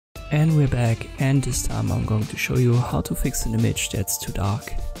And we're back, and this time I'm going to show you how to fix an image that's too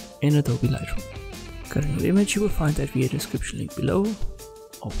dark in Adobe Lightroom. Got a new image, you will find that via the description link below.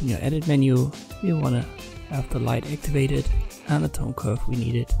 Open your edit menu, you want to have the light activated and the tone curve we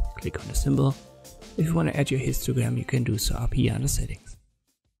needed. Click on the symbol. If you want to add your histogram, you can do so up here under settings.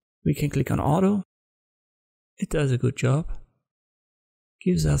 We can click on auto. It does a good job.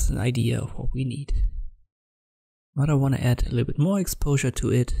 Gives us an idea of what we need. But I want to add a little bit more exposure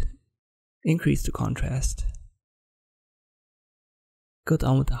to it. Increase the contrast. Go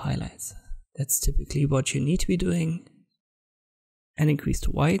down with the highlights. That's typically what you need to be doing. And increase the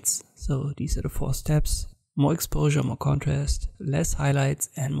whites. So these are the 4 steps. More exposure, more contrast, less highlights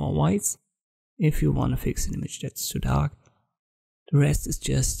and more whites. If you want to fix an image that's too dark. The rest is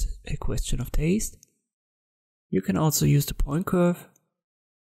just a question of taste. You can also use the point curve.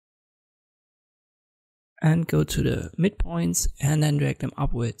 And go to the midpoints and then drag them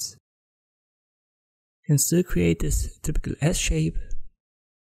upwards. You can still create this typical S shape,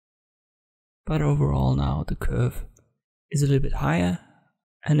 but overall now the curve is a little bit higher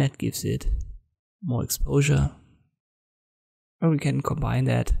and that gives it more exposure. Or we can combine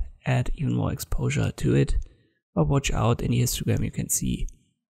that, add even more exposure to it, but watch out, in the histogram you can see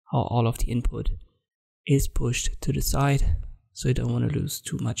how all of the input is pushed to the side, so you don't want to lose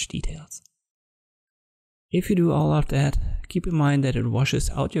too much details. If you do all of that, keep in mind that it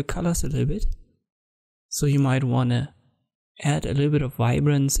washes out your colors a little bit. So you might want to add a little bit of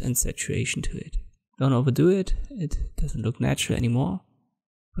vibrance and saturation to it. Don't overdo it, it doesn't look natural anymore.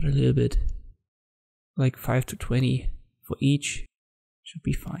 But a little bit, like 5 to 20 for each, should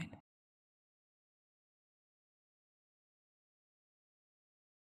be fine.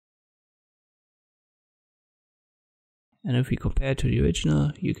 And if we compare to the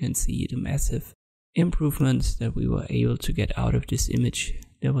original, you can see the massive improvements that we were able to get out of this image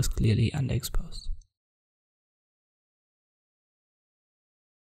that was clearly underexposed.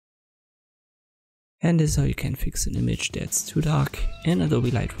 And this is how you can fix an image that's too dark in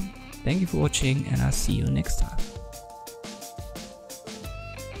Adobe Lightroom. Thank you for watching and I'll see you next time.